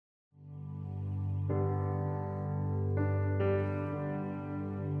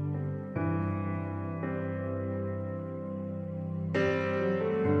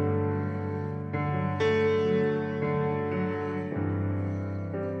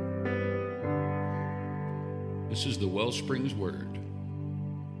This is the Wellsprings Word.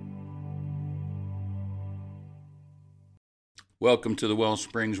 Welcome to the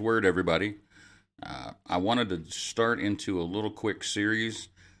Wellsprings Word, everybody. I wanted to start into a little quick series.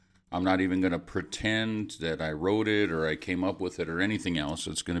 I'm not even going to pretend that I wrote it or I came up with it or anything else.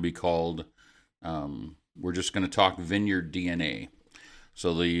 It's going to be called, we're just going to talk Vineyard DNA.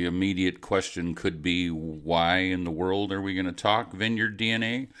 So the immediate question could be, why in the world are we going to talk Vineyard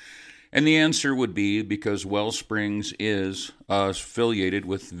DNA? And the answer would be because Wellsprings is affiliated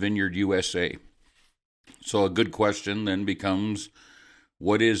with Vineyard USA. So a good question then becomes,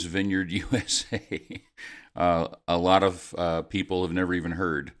 what is Vineyard USA? A lot of people have never even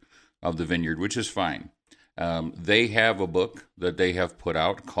heard of the Vineyard, which is fine. They have a book that they have put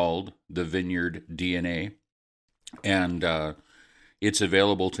out called The Vineyard DNA, and it's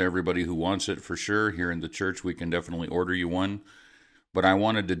available to everybody who wants it for sure. Here in the church, we can definitely order you one. But I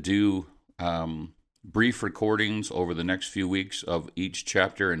wanted to do brief recordings over the next few weeks of each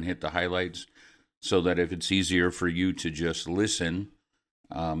chapter and hit the highlights so that if it's easier for you to just listen,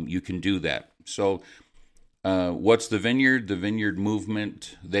 you can do that. So what's the Vineyard? The Vineyard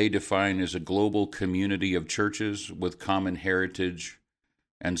movement, they define as a global community of churches with common heritage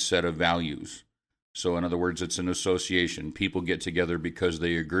and set of values. So in other words, it's an association. People get together because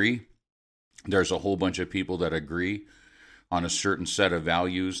they agree. There's a whole bunch of people that agree on a certain set of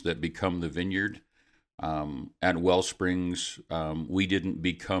values that become the Vineyard. At Wellsprings, we didn't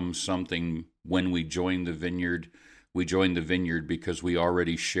become something when we joined the Vineyard. We joined the Vineyard because we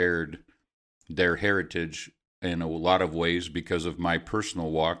already shared their heritage in a lot of ways because of my personal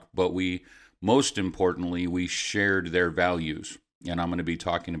walk, but most importantly, we shared their values, and I'm going to be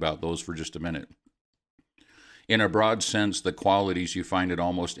talking about those for just a minute. In a broad sense, the qualities you find at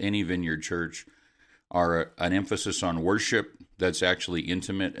almost any Vineyard church are an emphasis on worship that's actually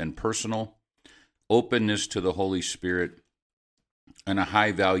intimate and personal, openness to the Holy Spirit, and a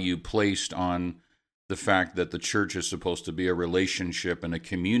high value placed on the fact that the church is supposed to be a relationship and a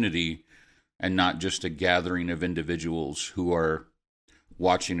community and not just a gathering of individuals who are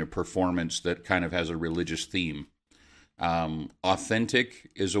watching a performance that kind of has a religious theme.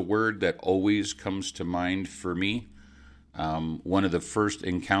 Authentic is a word that always comes to mind for me. One of the first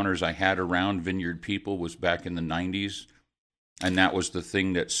encounters I had around Vineyard people was back in the 90s, and that was the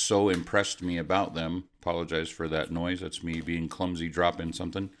thing that so impressed me about them. Apologize for that noise. That's me being clumsy, dropping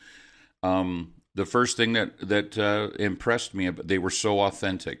something. The first thing that impressed me, they were so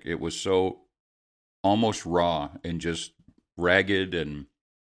authentic. It was so almost raw and just ragged and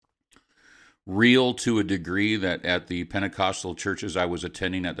real to a degree that at the Pentecostal churches I was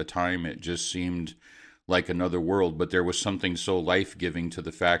attending at the time, it just seemed like another world. But there was something so life-giving to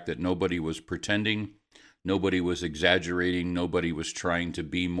the fact that nobody was pretending, nobody was exaggerating, nobody was trying to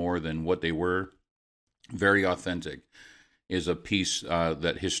be more than what they were. Very authentic is a piece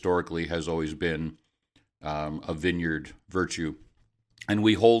that historically has always been a Vineyard virtue. And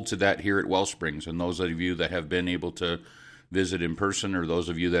we hold to that here at Wellsprings. And those of you that have been able to visit in person, or those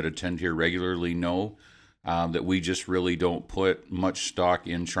of you that attend here regularly, know that we just really don't put much stock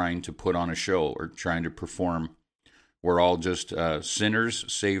in trying to put on a show or trying to perform. We're all just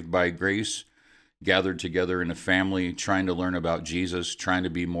sinners saved by grace, gathered together in a family, trying to learn about Jesus, trying to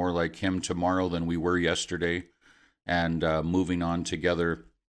be more like him tomorrow than we were yesterday, and moving on together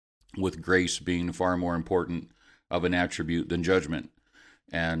with grace being far more important of an attribute than judgment.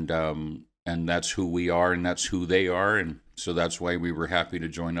 And that's who we are, and that's who they are, and so that's why we were happy to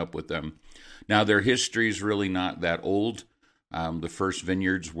join up with them. Now, their history is really not that old. The first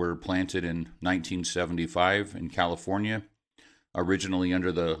vineyards were planted in 1975 in California, originally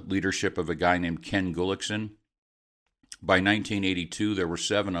under the leadership of a guy named Ken Gullickson. By 1982, there were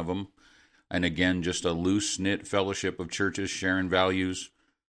 7 of them, and again, just a loose-knit fellowship of churches sharing values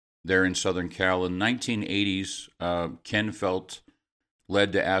there in Southern Cal. In the 1980s, Ken felt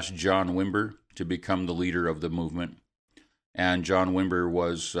led to ask John Wimber to become the leader of the movement. And John Wimber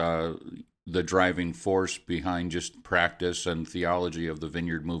was the driving force behind just practice and theology of the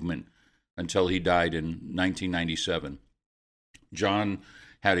Vineyard movement until he died in 1997. John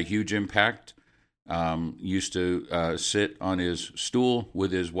had a huge impact, used to sit on his stool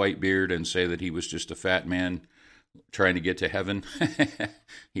with his white beard and say that he was just a fat man trying to get to heaven.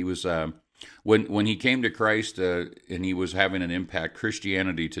 He was... When he came to Christ and he was having an impact,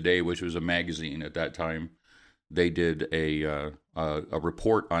 Christianity Today, which was a magazine at that time, they did a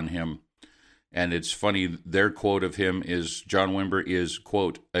report on him. And it's funny, their quote of him is, John Wimber is,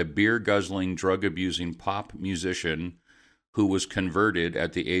 quote, a beer-guzzling, drug-abusing pop musician who was converted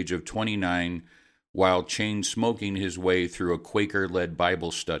at the age of 29 while chain-smoking his way through a Quaker-led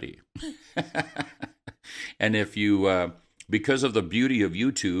Bible study. And if you, because of the beauty of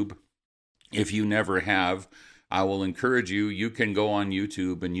YouTube, if you never have, I will encourage you, you can go on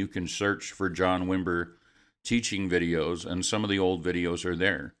YouTube and you can search for John Wimber teaching videos, and some of the old videos are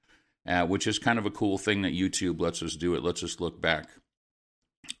there, which is kind of a cool thing that YouTube lets us do. It lets us look back.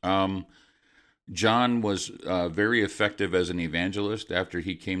 John was very effective as an evangelist after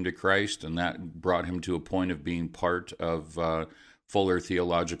he came to Christ, and that brought him to a point of being part of Fuller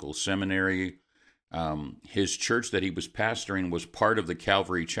Theological Seminary. His church that he was pastoring was part of the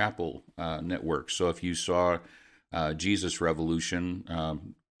Calvary Chapel network. So if you saw Jesus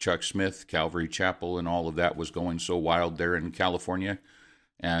Revolution, Chuck Smith, Calvary Chapel, and all of that was going so wild there in California,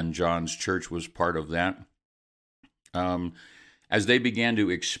 and John's church was part of that. As they began to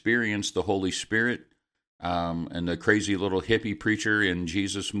experience the Holy Spirit, and the crazy little hippie preacher in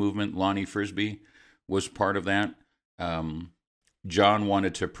Jesus movement, Lonnie Frisbee, was part of that. John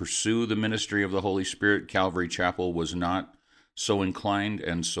wanted to pursue the ministry of the Holy Spirit. Calvary Chapel was not so inclined,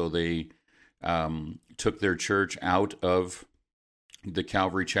 and so they took their church out of the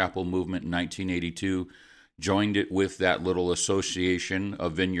Calvary Chapel movement in 1982, joined it with that little association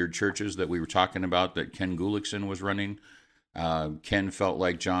of Vineyard churches that we were talking about that Ken Gullickson was running. Ken felt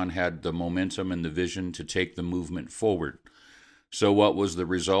like John had the momentum and the vision to take the movement forward. So what was the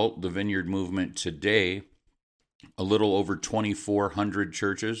result? The Vineyard movement today, a little over 2,400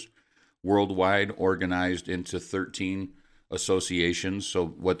 churches worldwide, organized into 13 associations. So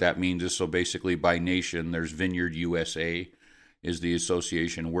what that means is, so basically by nation, there's Vineyard USA is the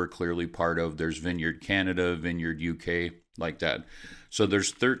association we're clearly part of. There's Vineyard Canada, Vineyard UK, like that. So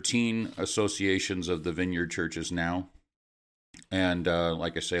there's 13 associations of the Vineyard churches now. And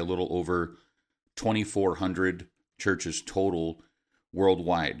like I say, a little over 2,400 churches total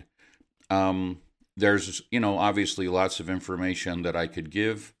worldwide. There's, obviously lots of information that I could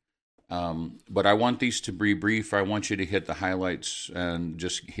give, but I want these to be brief. I want you to hit the highlights and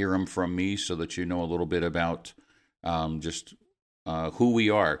just hear them from me so that you know a little bit about just who we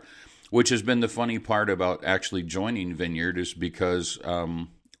are, which has been the funny part about actually joining Vineyard, is because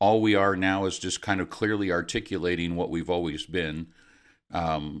all we are now is just kind of clearly articulating what we've always been.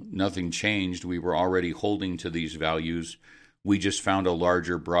 Nothing changed. We were already holding to these values. We just found a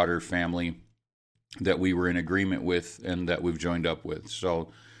larger, broader family that we were in agreement with and that we've joined up with.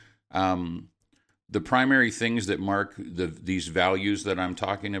 So the primary things that mark these values that I'm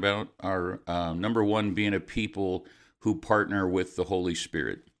talking about are, number one, being a people who partner with the Holy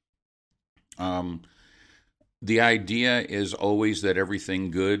Spirit. The idea is always that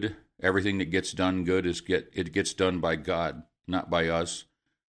everything that gets done good it gets done by God, not by us.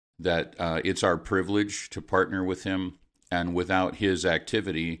 That it's our privilege to partner with Him, and without His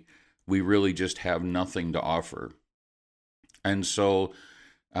activity, we really just have nothing to offer. And so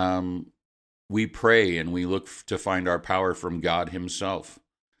we pray and we look to find our power from God Himself.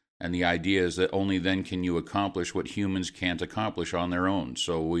 And the idea is that only then can you accomplish what humans can't accomplish on their own.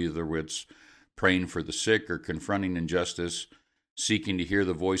 So whether it's praying for the sick or confronting injustice, seeking to hear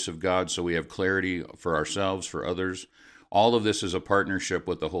the voice of God so we have clarity for ourselves, for others, all of this is a partnership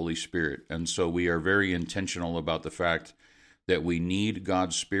with the Holy Spirit. And so we are very intentional about the fact that we need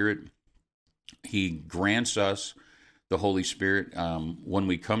God's Spirit. He grants us the Holy Spirit when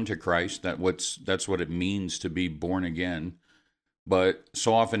we come to Christ. That's what it means to be born again. But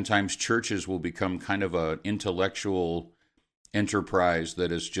so oftentimes churches will become kind of an intellectual enterprise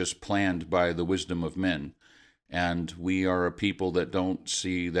that is just planned by the wisdom of men. And we are a people that don't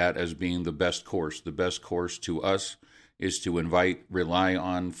see that as being the best course. The best course to us is to rely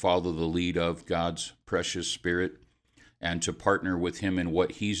on, follow the lead of God's precious Spirit, and to partner with Him in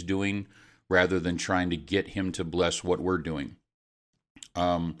what He's doing rather than trying to get Him to bless what we're doing.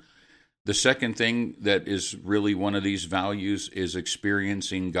 The second thing that is really one of these values is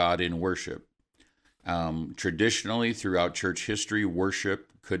experiencing God in worship. Traditionally, throughout church history,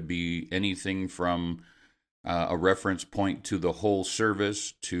 worship could be anything from a reference point to the whole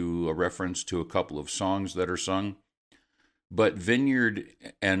service to a reference to a couple of songs that are sung. But Vineyard,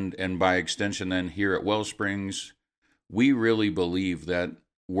 and by extension then here at Wellsprings, we really believe that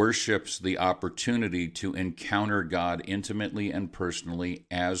worship's the opportunity to encounter God intimately and personally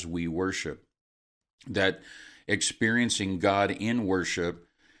as we worship. That experiencing God in worship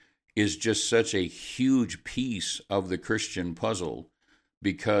is just such a huge piece of the Christian puzzle,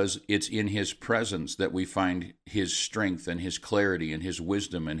 because it's in His presence that we find His strength and His clarity and His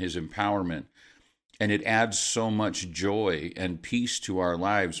wisdom and His empowerment. And it adds so much joy and peace to our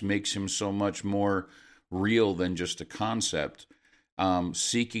lives, makes Him so much more real than just a concept.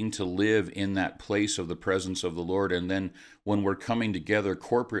 seeking to live in that place of the presence of the Lord. And then when we're coming together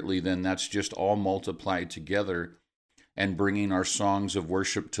corporately, then that's just all multiplied together and bringing our songs of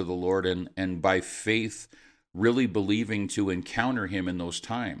worship to the Lord, and by faith, really believing to encounter Him in those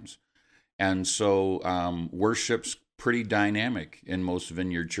times. And so worship's pretty dynamic in most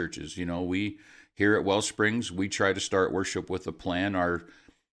Vineyard churches. We here at Wellsprings, we try to start worship with a plan.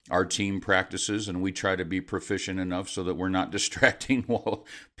 Our team practices, and we try to be proficient enough so that we're not distracting while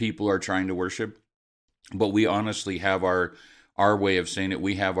people are trying to worship. But we honestly have our way of saying it.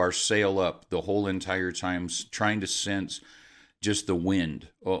 We have our sail up the whole entire time, trying to sense just the wind.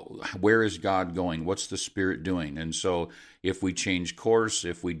 Where is God going? What's the Spirit doing? And so if we change course,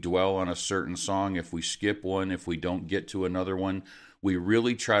 if we dwell on a certain song, if we skip one, if we don't get to another one, we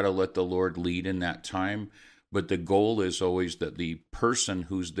really try to let the Lord lead in that time. But the goal is always that the person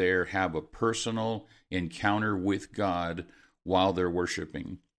who's there have a personal encounter with God while they're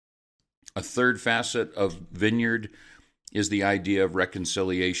worshiping. A third facet of Vineyard is the idea of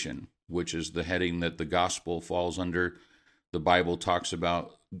reconciliation, which is the heading that the gospel falls under. The Bible talks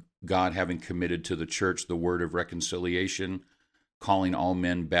about God having committed to the church the word of reconciliation, calling all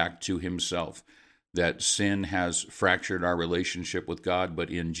men back to Himself. That sin has fractured our relationship with God, but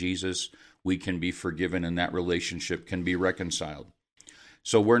in Jesus, we can be forgiven and that relationship can be reconciled.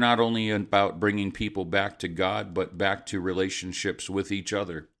 So we're not only about bringing people back to God, but back to relationships with each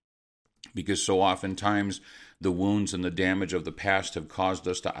other. Because so oftentimes the wounds and the damage of the past have caused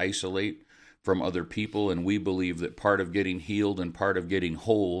us to isolate from other people, and we believe that part of getting healed and part of getting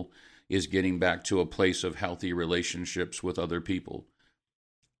whole is getting back to a place of healthy relationships with other people.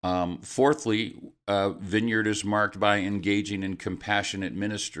 Fourthly, Vineyard is marked by engaging in compassionate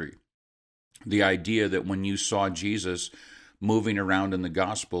ministry. The idea that when you saw Jesus moving around in the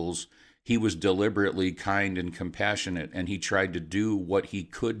Gospels, He was deliberately kind and compassionate, and He tried to do what He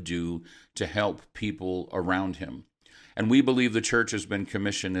could do to help people around Him. And we believe the church has been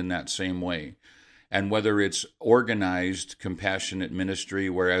commissioned in that same way. And whether it's organized compassionate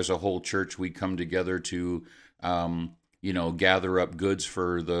ministry, where as a whole church we come together to gather up goods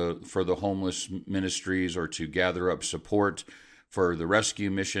for the homeless ministries, or to gather up support for the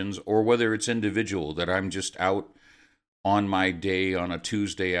rescue missions, or whether it's individual, that I'm just out on my day on a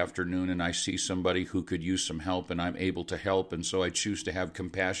Tuesday afternoon and I see somebody who could use some help and I'm able to help, and so I choose to have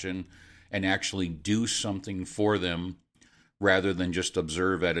compassion and actually do something for them rather than just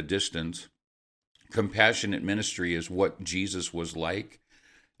observe at a distance. Compassionate ministry is what Jesus was like,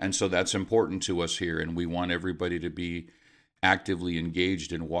 and so that's important to us here, and we want everybody to be actively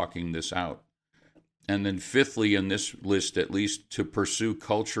engaged in walking this out. And then fifthly in this list, at least, to pursue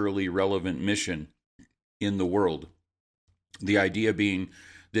culturally relevant mission in the world. The idea being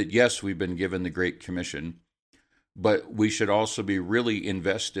that, yes, we've been given the Great Commission, but we should also be really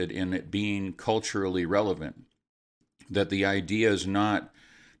invested in it being culturally relevant. That the idea is not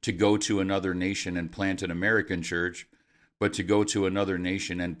to go to another nation and plant an American church, but to go to another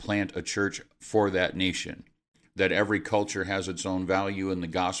nation and plant a church for that nation. That every culture has its own value, and the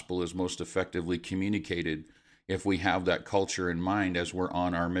gospel is most effectively communicated if we have that culture in mind as we're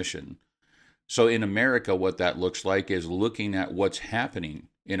on our mission. So in America, what that looks like is looking at what's happening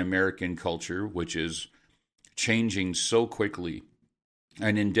in American culture, which is changing so quickly,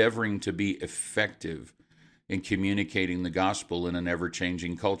 and endeavoring to be effective in communicating the gospel in an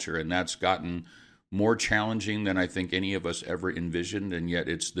ever-changing culture. And that's gotten more challenging than I think any of us ever envisioned, and yet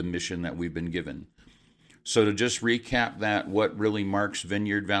it's the mission that we've been given. So to just recap that, what really marks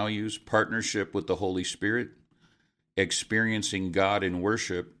Vineyard values: partnership with the Holy Spirit, experiencing God in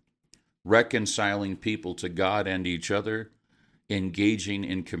worship, reconciling people to God and each other, engaging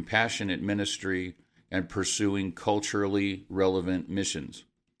in compassionate ministry, and pursuing culturally relevant missions.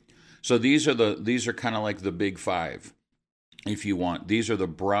 So these are kind of like the big five, if you want. These are the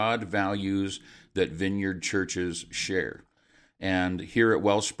broad values that Vineyard churches share. And here at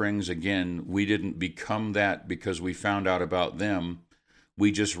Wellsprings, again, we didn't become that because we found out about them.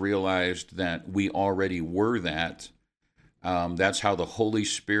 We just realized that we already were that. That's how the Holy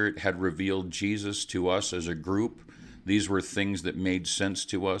Spirit had revealed Jesus to us as a group. These were things that made sense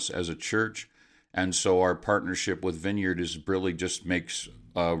to us as a church. And so our partnership with Vineyard really just makes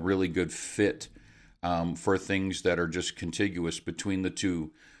a really good fit for things that are just contiguous between the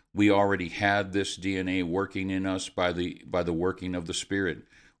two. We already had this DNA working in us by the working of the Spirit.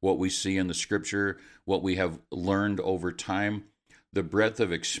 What we see in the Scripture, what we have learned over time. The breadth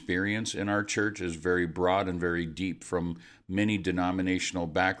of experience in our church is very broad and very deep from many denominational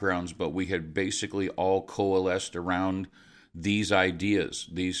backgrounds, but we had basically all coalesced around these ideas,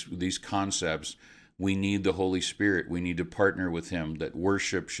 these concepts, we need the Holy Spirit. We need to partner with Him, that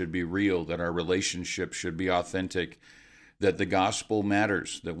worship should be real, that our relationship should be authentic, that the gospel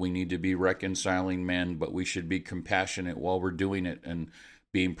matters, that we need to be reconciling men, but we should be compassionate while we're doing it and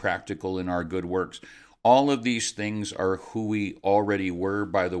being practical in our good works. All of these things are who we already were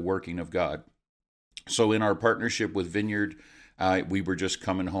by the working of God. So in our partnership with Vineyard, we were just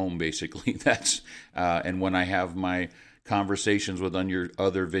coming home, basically. And when I have my conversations with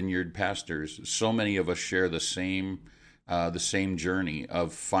other Vineyard pastors, so many of us share the same journey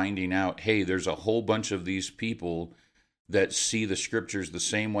of finding out, hey, there's a whole bunch of these people that see the scriptures the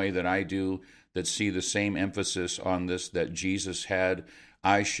same way that I do, that see the same emphasis on this that Jesus had.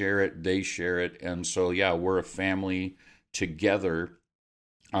 I share it, they share it, and so yeah, we're a family together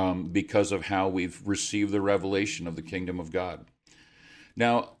because of how we've received the revelation of the kingdom of God.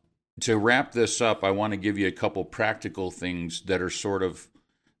 Now, to wrap this up, I want to give you a couple practical things that are sort of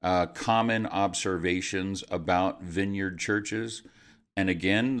common observations about Vineyard churches. And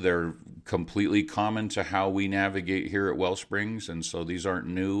again, they're completely common to how we navigate here at Wellsprings, and so these aren't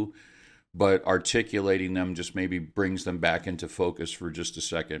new, but articulating them just maybe brings them back into focus for just a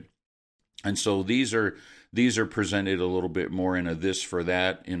second. And so these are presented a little bit more in a this for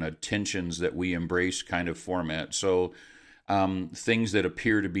that, in a tensions that we embrace kind of format. So things that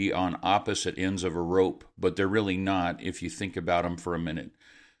appear to be on opposite ends of a rope, but they're really not if you think about them for a minute.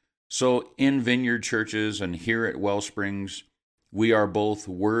 So in Vineyard churches and here at Wellsprings, we are both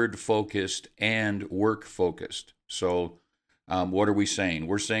word-focused and work-focused. So what are we saying?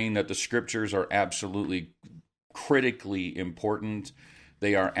 We're saying that the scriptures are absolutely critically important.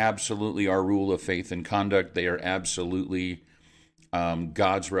 They are absolutely our rule of faith and conduct. They are absolutely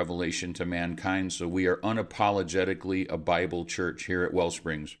God's revelation to mankind. So we are unapologetically a Bible church here at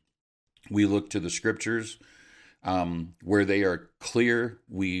Wellsprings. We look to the scriptures. Where they are clear,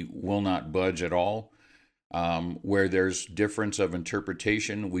 we will not budge at all. Where there's difference of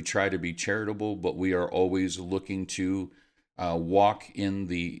interpretation, we try to be charitable, but we are always looking to walk in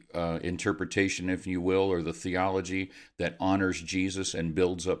the interpretation, if you will, or the theology that honors Jesus and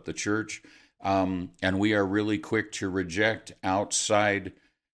builds up the church. And we are really quick to reject outside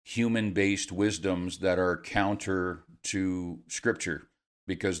human-based wisdoms that are counter to Scripture,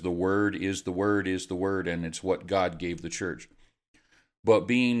 because the Word is the Word is the Word, and it's what God gave the church. But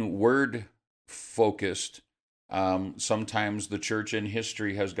being word-focused, sometimes the church in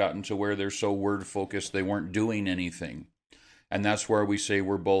history has gotten to where they're so word-focused they weren't doing anything. And that's where we say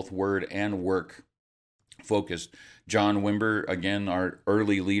we're both word and work focused. John Wimber, again, our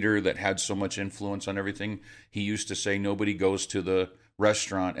early leader that had so much influence on everything, he used to say nobody goes to the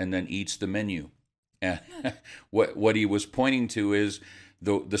restaurant and then eats the menu. And what he was pointing to is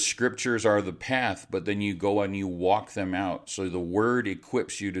the scriptures are the path, but then you go and you walk them out. So the word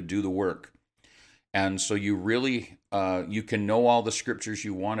equips you to do the work. And so you really, you can know all the scriptures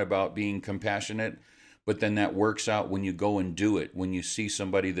you want about being compassionate, but then that works out when you go and do it, when you see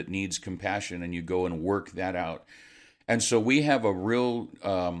somebody that needs compassion and you go and work that out. And so we have a real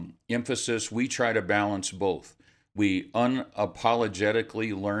emphasis. We try to balance both. We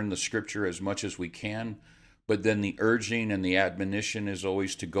unapologetically learn the scripture as much as we can, but then the urging and the admonition is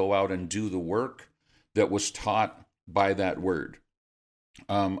always to go out and do the work that was taught by that word.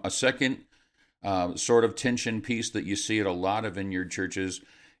 A second sort of tension piece that you see at a lot of Vineyard churches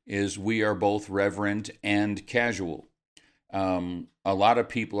is we are both reverent and casual. A lot of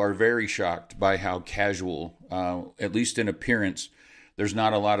people are very shocked by how casual, at least in appearance, there's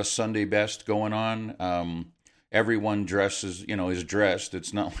not a lot of Sunday best going on. Everyone dresses, is dressed.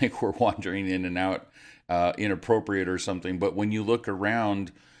 It's not like we're wandering in and out inappropriate or something. But when you look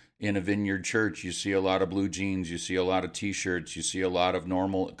around in a Vineyard church, you see a lot of blue jeans, you see a lot of t-shirts, you see a lot of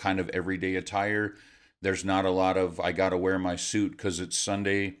normal kind of everyday attire. There's not a lot of, I got to wear my suit because it's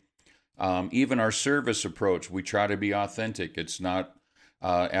Sunday. Even our service approach, we try to be authentic. It's not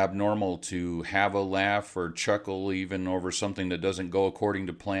abnormal to have a laugh or chuckle even over something that doesn't go according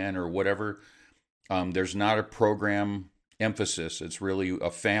to plan or whatever. There's not a program emphasis. It's really a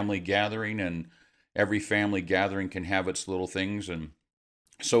family gathering, and every family gathering can have its little things. And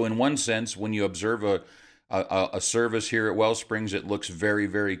so in one sense, when you observe a service here at Wellsprings, it looks very,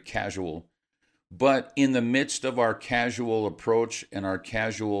 very casual. But in the midst of our casual approach and our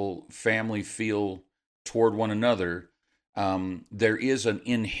casual family feel toward one another, there is an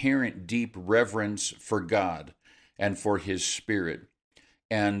inherent deep reverence for God and for His Spirit,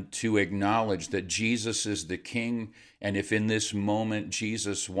 and to acknowledge that Jesus is the King. And if in this moment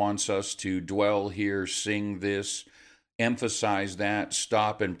Jesus wants us to dwell here, sing this, emphasize that,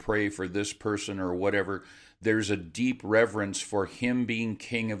 stop and pray for this person or whatever, there's a deep reverence for Him being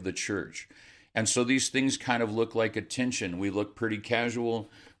King of the church. And so these things kind of look like a tension. We look pretty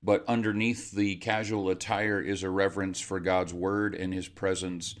casual, but underneath the casual attire is a reverence for God's word and his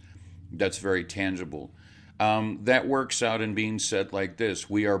presence that's very tangible. That works out in being said like this: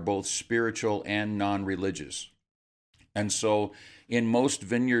 we are both spiritual and non religious. And so, in most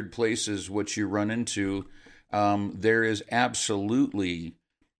vineyard places, what you run into, there is absolutely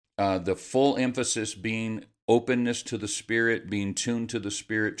the full emphasis being openness to the Spirit, being tuned to the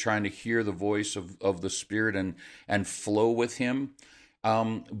Spirit, trying to hear the voice of the Spirit and flow with Him.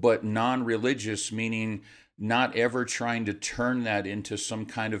 But non-religious, meaning not ever trying to turn that into some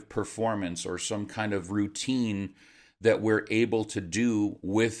kind of performance or some kind of routine that we're able to do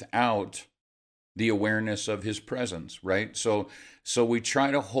without the awareness of His presence, right? So we try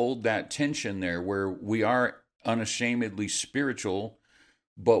to hold that tension there where we are unashamedly spiritual,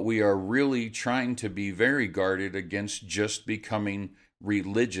 but we are really trying to be very guarded against just becoming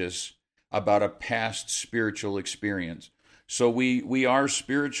religious about a past spiritual experience. So we are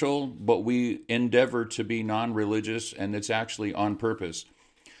spiritual, but we endeavor to be non-religious, and it's actually on purpose.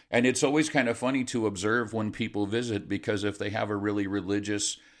 And it's always kind of funny to observe when people visit, because if they have a really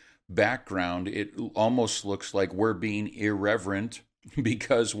religious background, it almost looks like we're being irreverent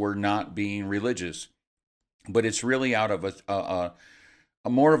because we're not being religious. But it's really out of a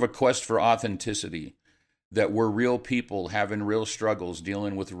more of a quest for authenticity, that we're real people having real struggles,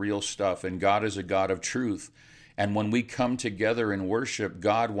 dealing with real stuff, and God is a God of truth. And when we come together in worship,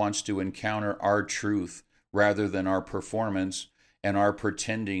 God wants to encounter our truth rather than our performance and our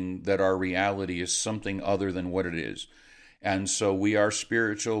pretending that our reality is something other than what it is. And so we are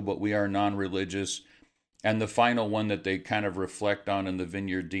spiritual, but we are non-religious. And the final one that they kind of reflect on in the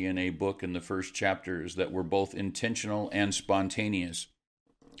Vineyard DNA book in the first chapter is that we're both intentional and spontaneous,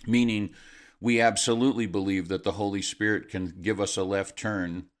 meaning we absolutely believe that the Holy Spirit can give us a left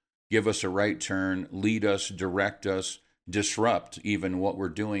turn, give us a right turn, lead us, direct us, disrupt even what we're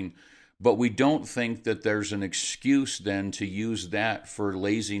doing. But we don't think that there's an excuse then to use that for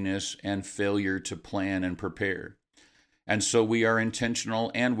laziness and failure to plan and prepare. And so we are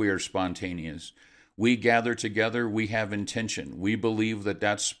intentional and we are spontaneous. We gather together, we have intention. We believe that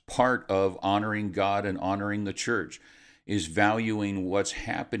that's part of honoring God and honoring the church, is valuing what's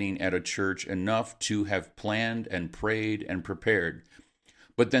happening at a church enough to have planned and prayed and prepared.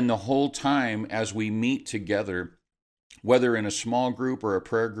 But then the whole time as we meet together, whether in a small group or a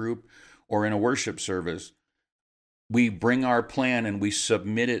prayer group or in a worship service, we bring our plan and we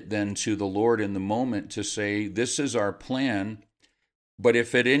submit it then to the Lord in the moment to say, this is our plan, but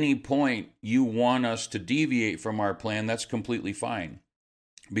if at any point you want us to deviate from our plan, that's completely fine,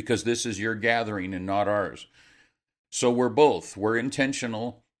 because this is your gathering and not ours. So we're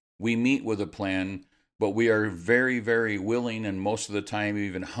intentional, we meet with a plan, but we are very, very willing and most of the time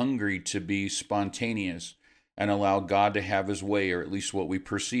even hungry to be spontaneous and allow God to have His way, or at least what we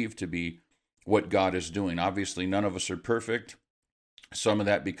perceive to be what God is doing. Obviously, none of us are perfect. Some of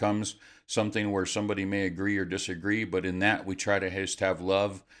that becomes something where somebody may agree or disagree, but in that we try to just have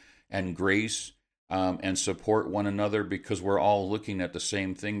love and grace and support one another, because we're all looking at the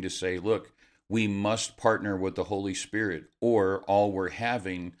same thing to say, look, we must partner with the Holy Spirit, or all we're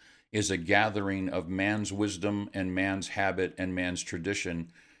having is a gathering of man's wisdom and man's habit and man's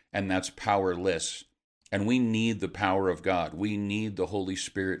tradition, and that's powerless. And we need the power of God. We need the Holy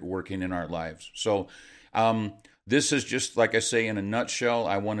Spirit working in our lives. So this is just, like I say, in a nutshell.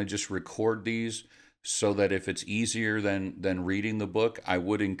 I want to just record these so that if it's easier than reading the book, I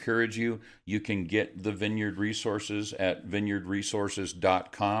would encourage you. You can get the Vineyard resources at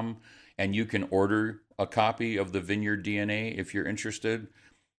vineyardresources.com, and you can order a copy of the Vineyard DNA if you're interested.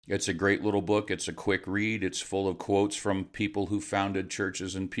 It's a great little book. It's a quick read. It's full of quotes from people who founded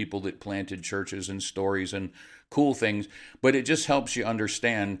churches and people that planted churches and stories and cool things. But it just helps you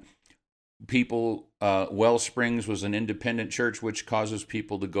understand people. Wellsprings was an independent church, which causes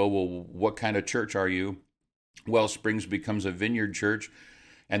people to go, well, what kind of church are you? Wellsprings becomes a Vineyard church,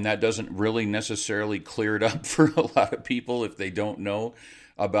 and that doesn't really necessarily clear it up for a lot of people if they don't know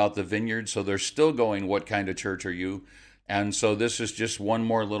about the Vineyard. So they're still going, what kind of church are you? And so this is just one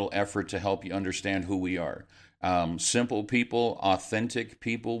more little effort to help you understand who we are. Simple people, authentic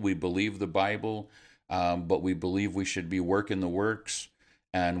people. We believe the Bible, but we believe we should be working the works.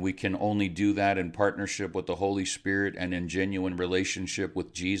 And we can only do that in partnership with the Holy Spirit and in genuine relationship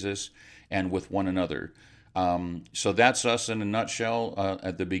with Jesus and with one another. So that's us in a nutshell.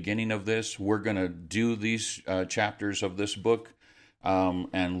 At the beginning of this, we're going to do these chapters of this book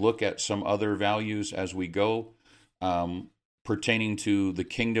and look at some other values as we go. Pertaining to the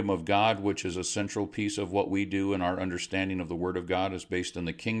kingdom of God, which is a central piece of what we do, and our understanding of the Word of God is based in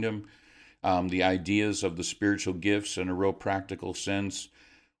the kingdom. the ideas of the spiritual gifts in a real practical sense,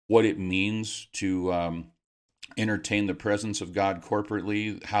 what it means to entertain the presence of God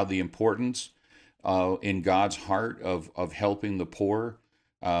corporately, how the importance in God's heart of helping the poor.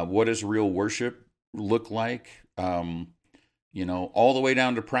 What does real worship look like? All the way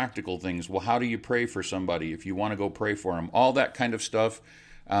down to practical things. Well, how do you pray for somebody if you want to go pray for them? All that kind of stuff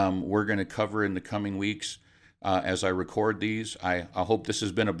we're going to cover in the coming weeks as I record these. I hope this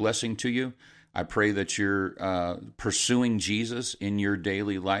has been a blessing to you. I pray that you're pursuing Jesus in your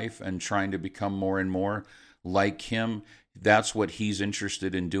daily life and trying to become more and more like him. That's what he's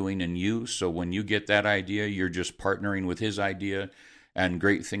interested in doing in you. So when you get that idea, you're just partnering with his idea, and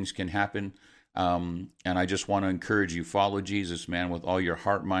great things can happen. And I just want to encourage you, follow Jesus, man, with all your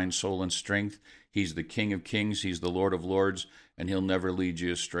heart, mind, soul, and strength. He's the King of Kings. He's the Lord of Lords, and he'll never lead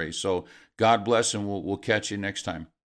you astray. So God bless, and we'll catch you next time.